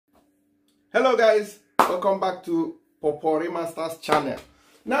Hello guys, welcome back to Popori Masters channel.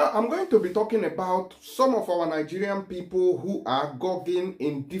 Now I'm going to be talking about some of our Nigerian people who are gogging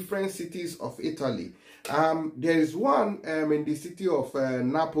in different cities of Italy. There is one in the city of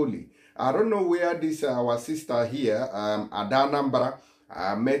Napoli. I don't know where this our sister here, Adanambra,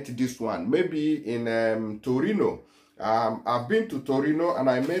 met this one. Maybe in Torino. I've been to Torino and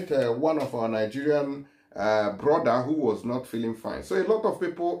I met one of our Nigerian brother who was not feeling fine. So a lot of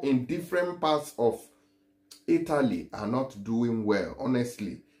people in different parts of Italy are not doing well.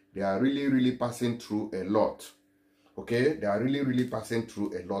 Honestly, they are really passing through a lot. Okay, they are really passing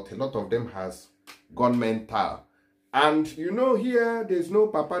through a lot. A lot of them has gone mental. And you know, here there's no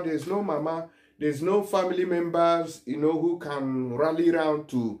papa, there's no mama, there's no family members, you know, who can rally around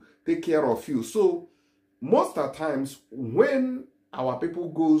to take care of you. So most of the times when our people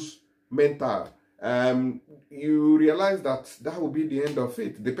goes mental, you realize that will be the end of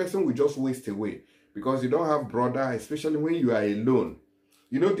it. The person will just waste away because you don't have brother, especially when you are alone.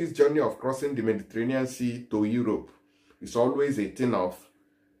 You know, this journey of crossing the Mediterranean Sea to Europe is always a thing of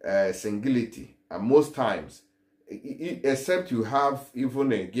singulity, and most times, except you have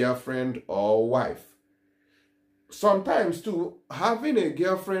even a girlfriend or wife. Sometimes too, having a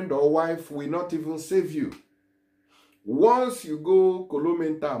girlfriend or wife will not even save you. Once you go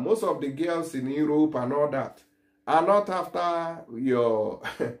Colomenta, most of the girls in Europe and all that are not after your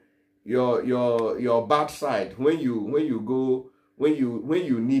your bad side when you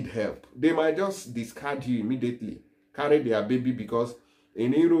need help. They might just discard you immediately, carry their baby, because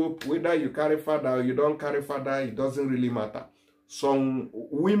in Europe, whether you carry father or you don't carry father, it doesn't really matter. Some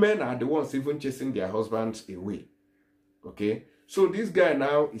women are the ones even chasing their husbands away. Okay, so this guy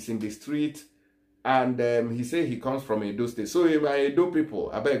now is in the street. And he said he comes from Edo State. So if I Edo people,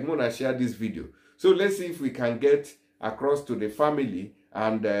 I beg Mona share this video. So let's see if we can get across to the family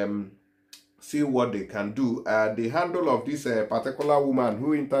and see what they can do. The handle of this particular woman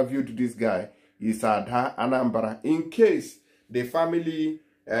who interviewed this guy is Ada Anambra. In case the family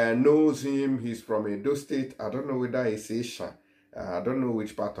knows him, he's from Edo State. I don't know whether it's Asia. I don't know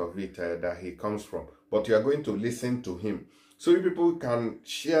which part of it that he comes from. But you are going to listen to him. So you people can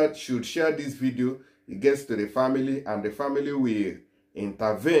should share this video. It gets to the family and the family will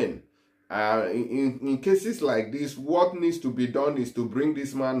intervene. In cases like this, what needs to be done is to bring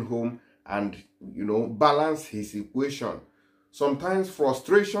this man home and, you know, balance his equation. Sometimes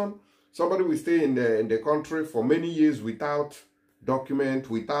frustration, somebody will stay in the country for many years without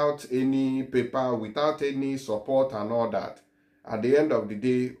document, without any paper, without any support and all that. At the end of the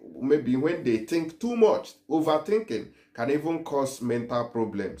day, maybe when they think too much, overthinking can even cause mental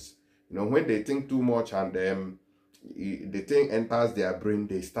problems. You know, when they think too much and the thing enters their brain,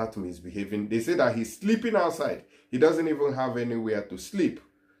 they start misbehaving. They say that he's sleeping outside. He doesn't even have anywhere to sleep.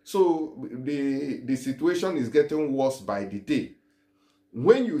 So the situation is getting worse by the day.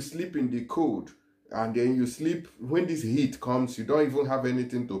 When you sleep in the cold and then you sleep, when this heat comes, you don't even have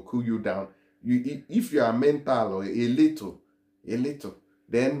anything to cool you down. If you are mental or a little,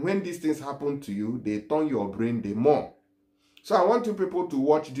 then when these things happen to you, they turn your brain the more. So I want you people to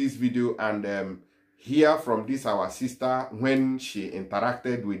watch this video and hear from this our sister when she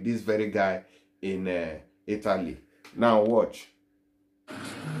interacted with this very guy in Italy. Now watch.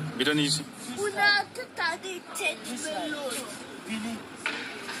 You don't need to.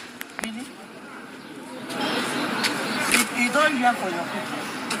 You don't hear for your people.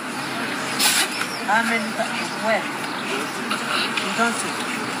 How many times? Where? You don't see.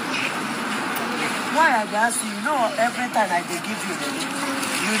 Why I ask you? You know, every time I give you money,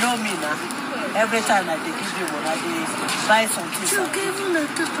 you know me now. Every time I give you money, I buy something.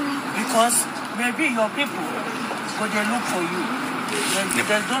 Because maybe your people go they look for you. They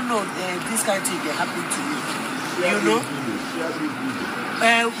don't know this kind of thing they happen to you. You know.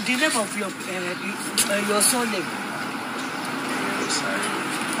 The name of your surname.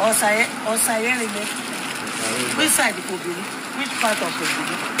 Osayere. Which side of Obili? Which part of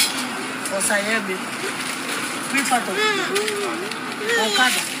Obili? Osayeme. Which part of Obili?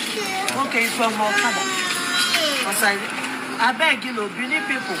 Okada. Okay, it's from Okada. Osayeme. I beg you, Obili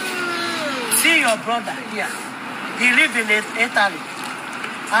people. See your brother here. He lives in Italy.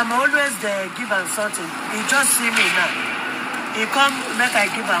 I'm always there, give him something. He just see me now. He come, make I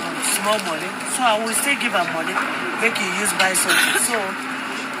give him small money. So I will still give him money. Make he use buy something. So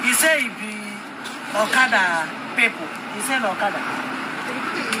he say he be Okada people. He said Okada.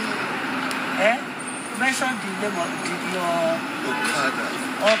 Mention the name of your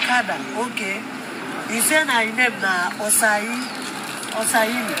Okada. Okay. He said na name na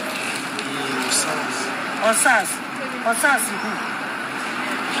Osayimi. Osas who?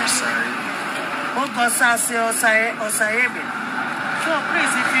 Osayebe. So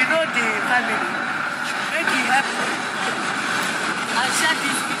please, if you know the family, make it help and share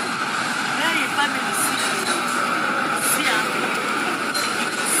this video. Where your family see her.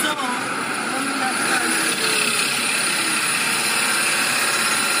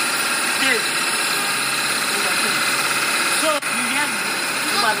 So, you hear me?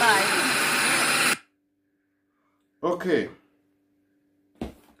 Bye-bye. Okay.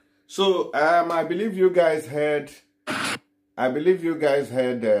 So I believe you guys heard.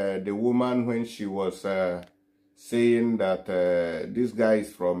 The woman when she was saying that this guy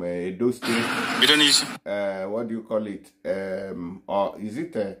is from Edo State. What do you call it? Or is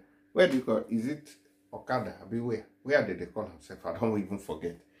it where do you call it? Is it Okada? Where did they call themselves? I don't even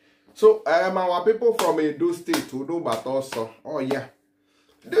forget. So our people from Edo State who know, but also, oh yeah,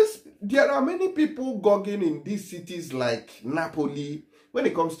 there are many people gogging in these cities like Napoli. When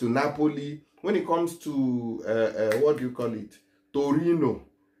it comes to Napoli, when it comes to what do you call it, Torino,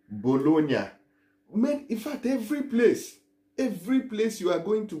 Bologna, man, in fact, every place you are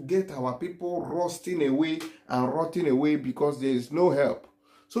going to get our people rusting away and rotting away because there is no help.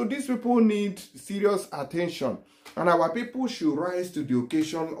 So these people need serious attention, and our people should rise to the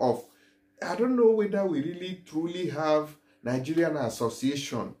occasion of, I don't know whether we really truly have Nigerian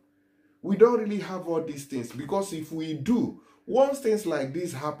association. We don't really have all these things, because if we do, once things like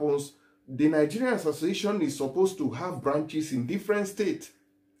this happens, the Nigerian Association is supposed to have branches in different states,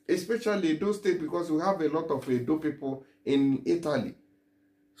 especially Edo State, because we have a lot of Edo people in Italy.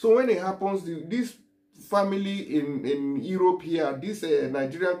 So when it happens, this family in Europe here, this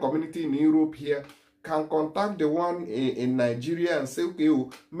Nigerian community in Europe here, can contact the one in Nigeria and say, okay,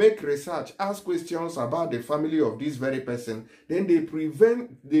 make research, ask questions about the family of this very person. Then they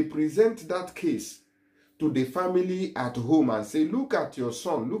present that case to the family at home and say, look at your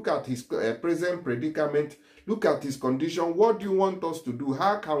son, look at his present predicament, look at his condition, what do you want us to do?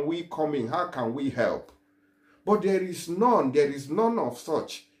 How can we come in? How can we help? But there is none of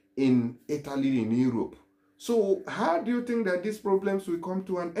such in Italy, in Europe. So how do you think that these problems will come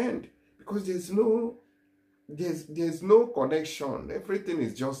to an end? Because there's no connection. Everything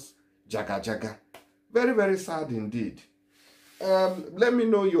is just jaga jaga. Very, very sad indeed. Let me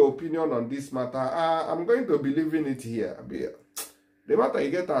know your opinion on this matter. I'm going to be leaving it here. The matter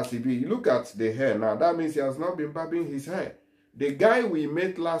you get as it be, you look at the hair now. That means he has not been barbing his hair. The guy we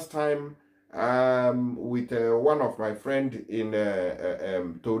met last time with one of my friends in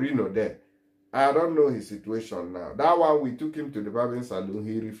Torino there, I don't know his situation now. That one, we took him to the barbing salon.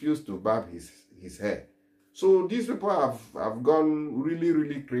 He refused to barb his hair. So these people have gone really,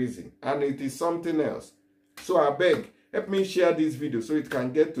 really crazy. And it is something else. So I beg, help me share this video so it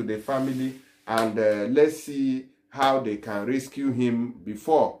can get to the family. And let's see how they can rescue him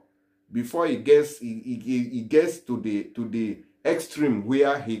before he gets to the extreme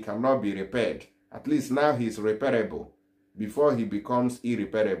where he cannot be repaired. At least now he's repairable before he becomes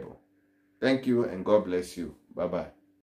irreparable. Thank you and God bless you. Bye-bye.